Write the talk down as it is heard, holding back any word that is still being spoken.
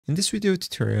In this video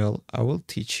tutorial, I will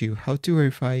teach you how to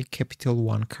verify Capital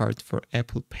One card for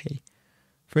Apple Pay.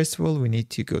 First of all, we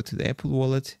need to go to the Apple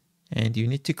Wallet and you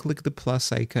need to click the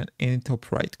plus icon in the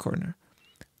top right corner.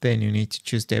 Then you need to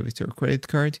choose debit or credit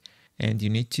card and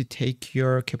you need to take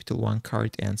your Capital One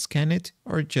card and scan it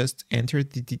or just enter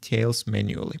the details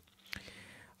manually.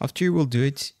 After you will do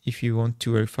it, if you want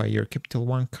to verify your Capital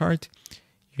One card,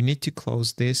 you need to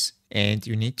close this and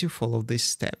you need to follow these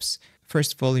steps.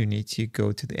 First of all, you need to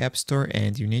go to the App Store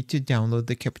and you need to download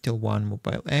the Capital One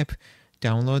mobile app,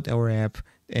 download our app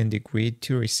and agree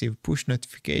to receive push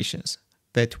notifications.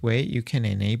 That way you can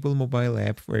enable mobile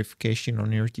app verification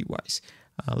on your device.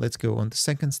 Let's go on the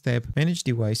second step, manage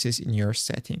devices in your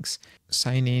settings.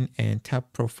 Sign in and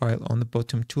tap profile on the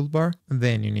bottom toolbar.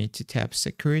 Then you need to tap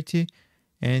security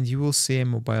and you will see a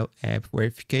mobile app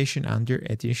verification under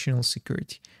additional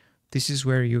security. This is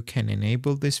where you can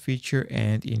enable this feature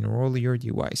and enroll your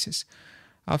devices.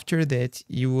 After that,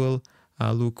 you will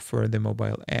look for the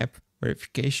mobile app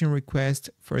verification request.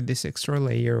 For this extra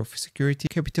layer of security,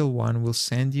 Capital One will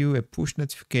send you a push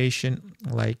notification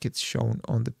like it's shown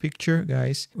on the picture,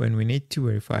 guys. When we need to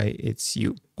verify it's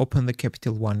you. Open the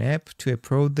Capital One app to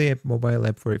approve the mobile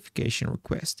app verification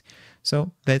request.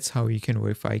 So that's how you can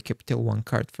verify Capital One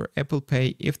card for Apple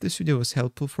Pay. If this video was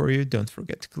helpful for you, don't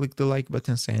forget to click the like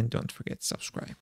button and don't forget to subscribe.